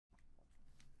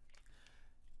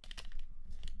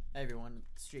Hey everyone,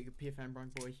 it's Jaeger PFN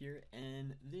Bronc Boy here,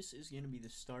 and this is gonna be the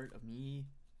start of me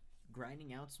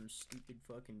grinding out some stupid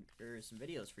fucking some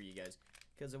videos for you guys.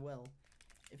 Cause well,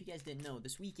 if you guys didn't know,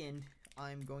 this weekend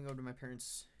I'm going over to my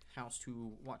parents' house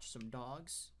to watch some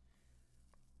dogs.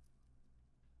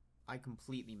 I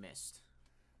completely missed.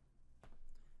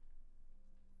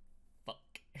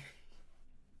 Fuck.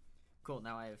 Cool.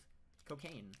 Now I have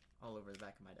cocaine all over the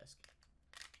back of my desk.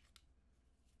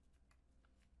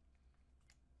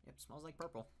 Yep, smells like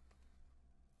purple.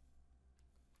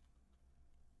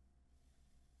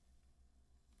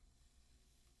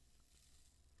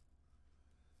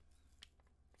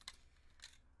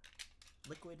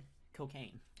 Liquid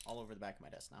cocaine all over the back of my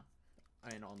desk now.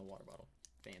 And on the water bottle.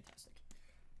 Fantastic.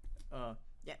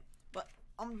 Yeah. But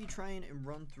I'm gonna be trying and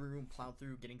run through and plow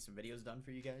through getting some videos done for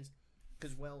you guys.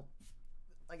 Cause well,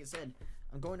 like I said,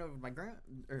 I'm going over to my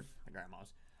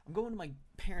grandma's. I'm going to my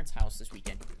parents' house this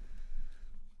weekend.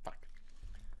 Fuck.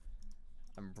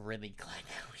 I'm really glad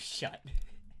that was shut.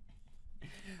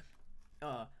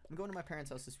 I'm going to my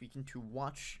parents' house this weekend to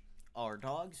watch our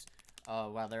dogs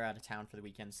while they're out of town for the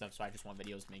weekend and stuff. So I just want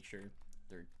videos to make sure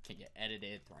they can get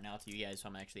edited, thrown out to you guys, so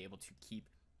I'm actually able to keep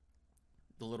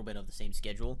a little bit of the same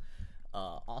schedule.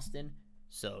 Austin,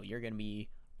 so you're gonna be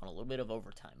on a little bit of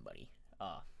overtime, buddy.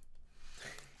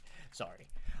 Sorry.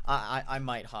 I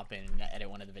might hop in and edit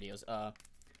one of the videos.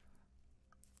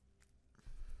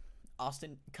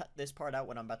 Austin, cut this part out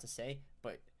what I'm about to say,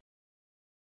 but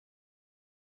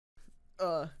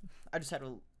I just had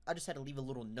to leave a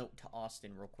little note to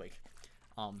Austin real quick.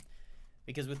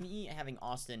 Because with me having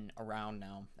Austin around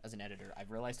now as an editor, I've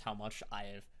realized how much I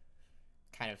have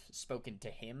kind of spoken to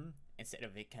him instead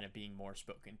of it kind of being more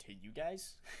spoken to you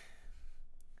guys.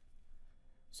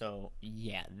 So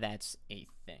yeah, that's a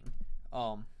thing.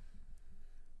 I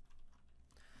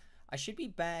should be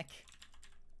back.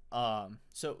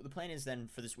 So the plan is then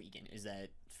for this weekend is that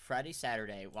Friday,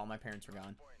 Saturday, while my parents are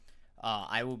gone,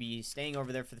 I will be staying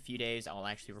over there for the few days. I'll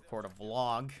actually record a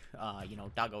vlog. You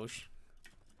know, doggos.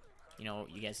 You know,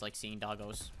 you guys like seeing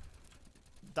doggos.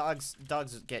 Dogs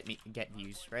get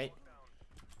views, right?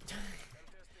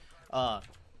 So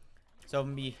I'm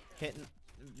gonna be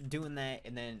doing that,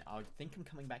 and then I think I'm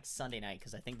coming back Sunday night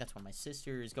because I think that's when my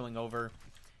sister is going over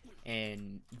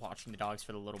and watching the dogs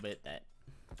for the little bit that.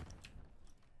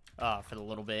 I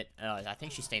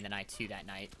think she's staying the night too that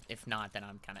night. If not, then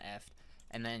I'm kind of effed.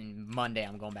 And then Monday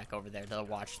I'm going back over there to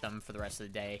watch them for the rest of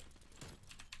the day.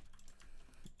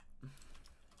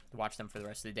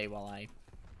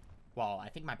 While I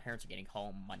think my parents are getting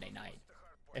home Monday night.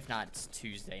 If not, it's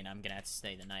Tuesday, and I'm gonna have to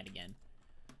stay the night again.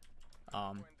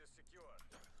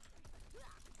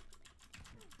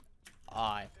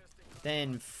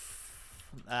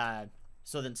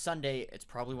 So then Sunday, it's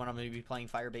probably when I'm gonna be playing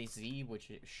Firebase Z, which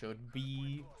it should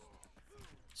be.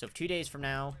 So 2 days from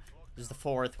now, this is the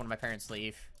 4th when my parents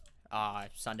leave.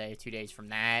 Sunday, 2 days from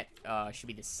that, should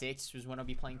be the 6th is when I'll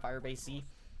be playing Firebase Z.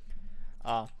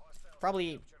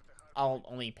 Probably I'll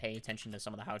only pay attention to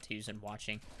some of the how-tos and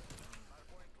watching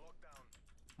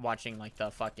like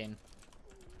the fucking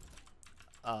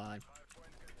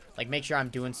like make sure I'm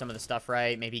doing some of the stuff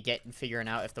right, maybe figuring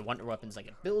out if the wonder weapon's like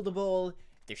a buildable,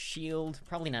 their shield,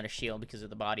 probably not a shield because of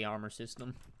the body armor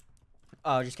system.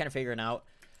 Just kind of figuring out.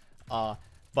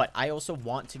 But I also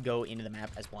want to go into the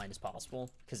map as blind as possible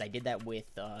because I did that with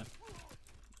the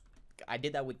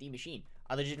Machine.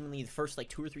 I legitimately, the first like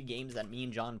 2 or 3 games that me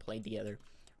and John played together,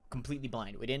 completely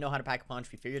blind. We didn't know how to pack a punch.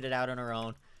 We figured it out on our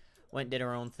own. Went and did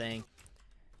our own thing.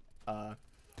 And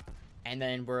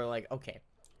then we're like, okay,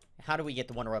 how do we get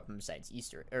the wonder weapon besides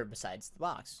besides the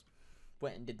box?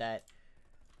 Went and did that.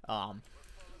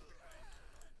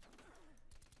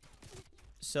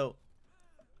 So,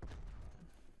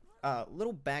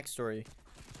 little backstory.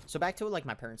 So back to like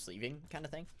my parents leaving kind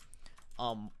of thing.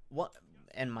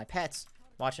 And my pets,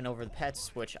 watching over the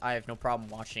pets, which I have no problem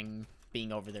watching,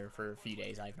 being over there for a few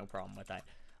days. I have no problem with that.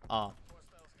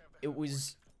 It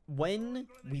was when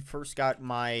we first got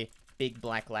my big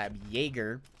black lab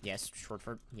Jaeger. Yes, short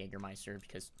for Jägermeister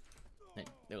because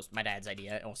it was my dad's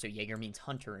idea. Also, Jaeger means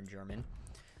hunter in German.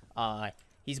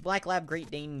 He's a black lab Great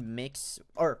Dane mix,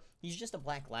 or he's just a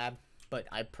black lab, but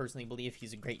I personally believe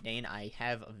he's a Great Dane. I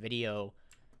have a video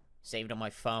saved on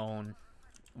my phone,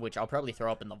 which I'll probably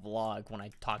throw up in the vlog when I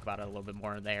talk about it a little bit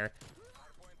more there.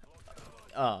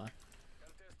 Of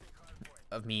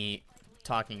me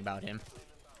talking about him.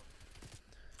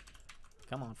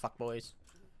 Come on, fuck boys.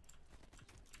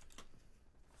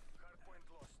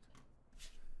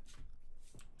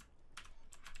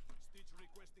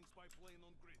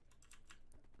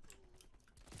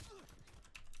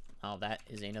 Oh, that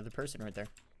is another person right there.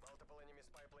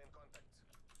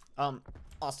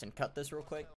 Austin, cut this real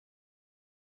quick.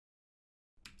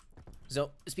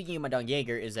 So, speaking of my dog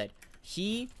Jaeger, is that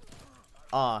he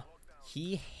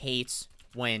hates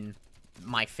when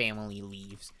my family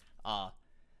leaves. Like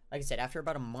I said, after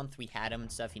about a month we had him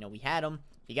and stuff, you know, we had him.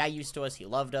 He got used to us, he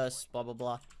loved us, blah, blah,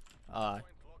 blah.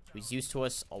 He was used to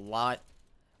us a lot.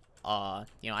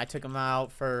 You know, I took him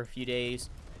out for a few days,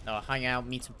 hang out,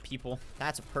 meet some people.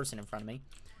 That's a person in front of me.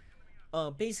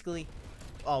 Basically,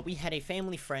 we had a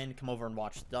family friend come over and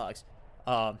watch the dogs.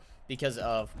 Because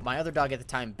of my other dog at the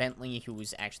time, Bentley, who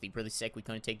was actually really sick. We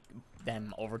couldn't take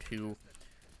them over to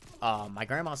my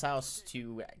grandma's house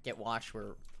to get watched,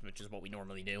 which is what we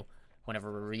normally do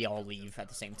whenever we all leave at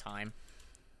the same time.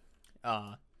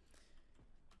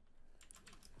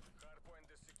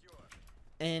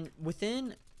 And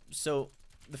so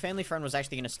the family friend was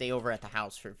actually going to stay over at the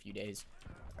house for a few days.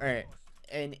 Alright,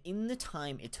 and in the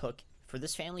time it took for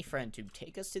this family friend to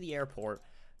take us to the airport,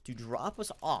 to drop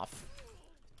us off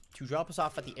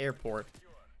at the airport,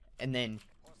 and then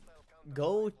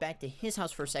go back to his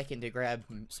house for a second to grab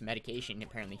some medication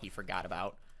apparently he forgot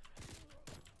about.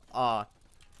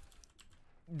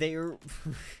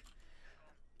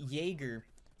 Jaeger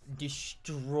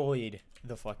destroyed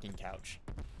the fucking couch.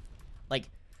 Like,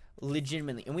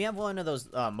 legitimately. And we have one of those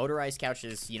motorized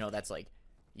couches, you know, that's like,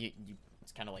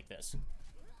 it's kind of like this.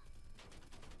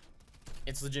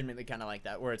 It's legitimately kind of like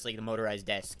that, where it's like the motorized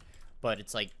desk, but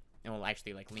it's like, it will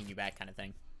actually like lean you back kind of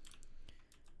thing.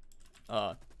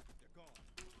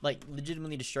 Like,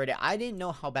 legitimately destroyed it. I didn't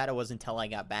know how bad it was until I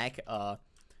got back.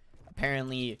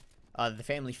 Apparently, the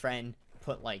family friend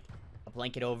put like a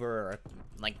blanket over, or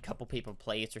like a couple paper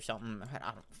plates or something.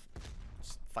 I don't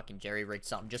just fucking jerry-rigged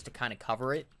something just to kind of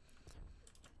cover it.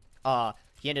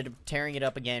 He ended up tearing it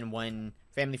up again when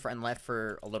family friend left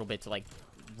for a little bit to like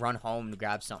run home to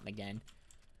grab something again.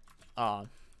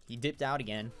 He dipped out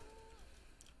again,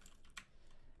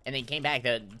 and then came back.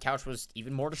 The couch was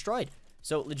even more destroyed.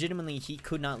 So legitimately, he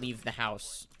could not leave the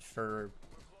house for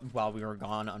while we were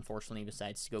gone. Unfortunately,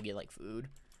 besides to go get like food.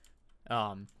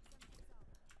 Then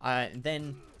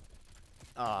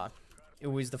it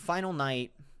was the final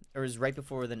night. It was right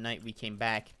before the night we came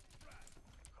back.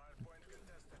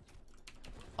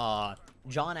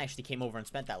 John actually came over and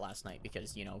spent that last night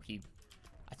because, you know,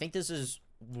 I think this is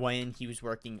when he was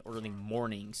working early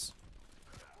mornings.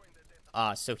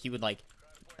 So he would, like,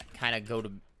 kind of go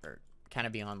to, or kind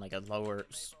of be on, like, a lower,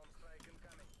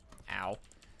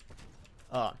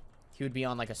 he would be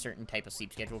on, like, a certain type of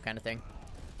sleep schedule kind of thing.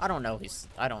 I don't know,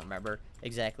 I don't remember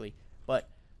exactly, but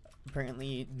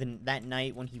apparently that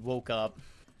night when he woke up,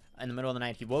 in the middle of the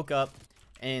night, he woke up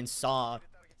and saw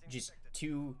just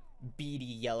two beady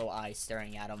yellow eyes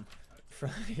staring at him.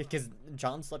 Because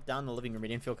John slept down in the living room. He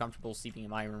didn't feel comfortable sleeping in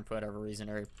my room for whatever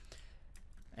reason,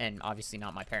 and obviously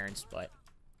not my parents, but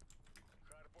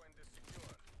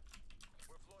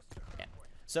yeah.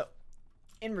 So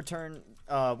in return,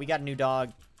 we got a new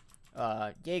dog,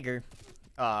 Jaeger,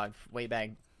 way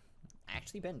back.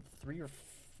 Actually been 3 or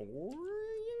 4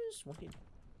 years.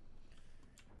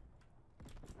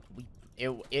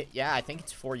 Yeah, I think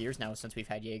it's 4 years now since we've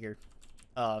had Jaeger,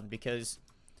 because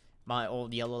my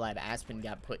old yellow lab Aspen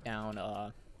got put down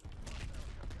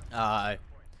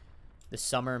the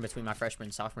summer in between my freshman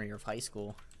and sophomore year of high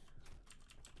school.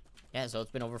 Yeah, so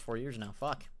it's been over 4 years now.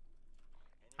 Fuck.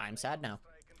 I'm sad now.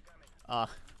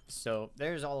 So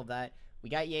there's all of that. We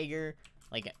got Jaeger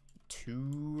like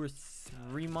 2 or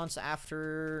 3 months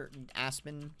after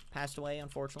Aspen passed away,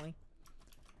 unfortunately.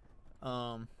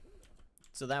 So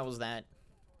that was that.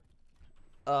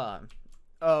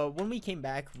 When we came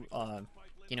back,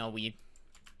 you know,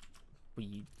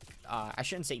 I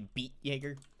shouldn't say beat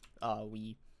Jaeger.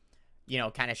 We, you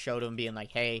know, kind of showed him, being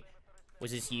like, hey,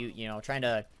 was this you, you know, trying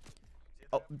to,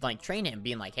 like, train him,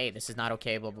 being like, hey, this is not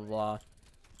okay, blah, blah, blah,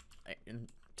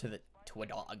 to a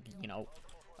dog, you know.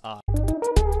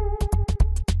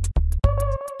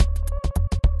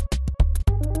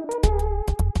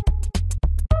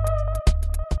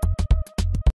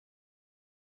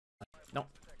 No.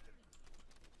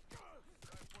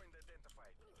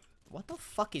 What the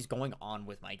fuck is going on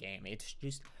with my game? It's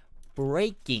just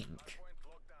breaking.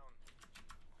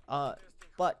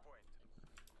 But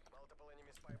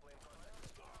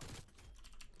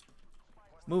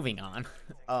moving on.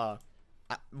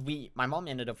 My mom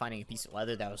ended up finding a piece of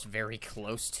leather that was very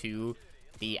close to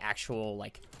the actual,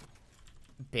 like,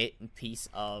 bit and piece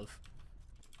of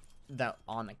that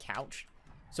on the couch.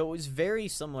 So it was very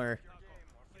similar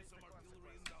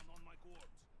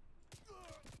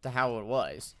to how it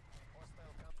was.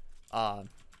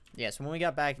 yeah, so when we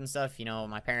got back and stuff, you know,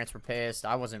 my parents were pissed.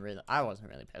 I wasn't really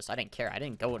pissed. I didn't care. I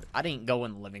didn't go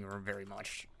in the living room very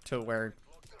much to where,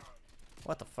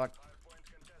 what the fuck?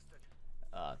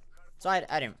 So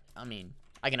I mean,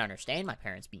 I can understand my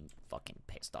parents being fucking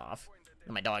pissed off.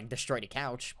 My dog destroyed a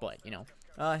couch, but, you know,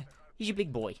 he's a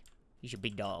big boy. He's a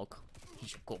big dog.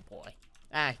 He's a good boy.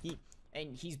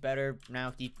 He's better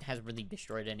now. He hasn't really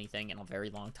destroyed anything in a very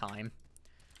long time.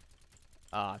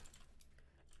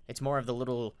 It's more of the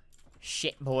little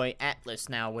shit boy Atlas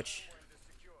now, which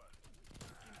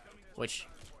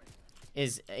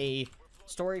is a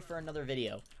story for another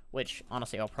video. Which,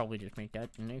 honestly, I'll probably just make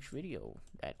that the next video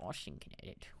that Austin can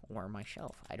edit. Or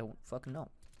myself. I don't fucking know.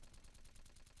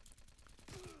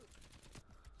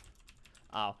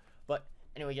 But,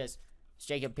 anyway, guys. It's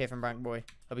Jacob here from Brown Boy.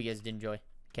 Hope you guys did enjoy.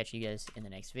 Catch you guys in the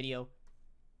next video.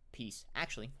 Peace.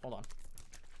 Actually, hold on.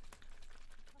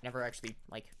 Never actually,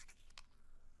 like...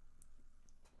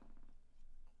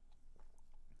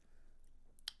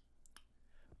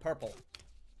 Purple.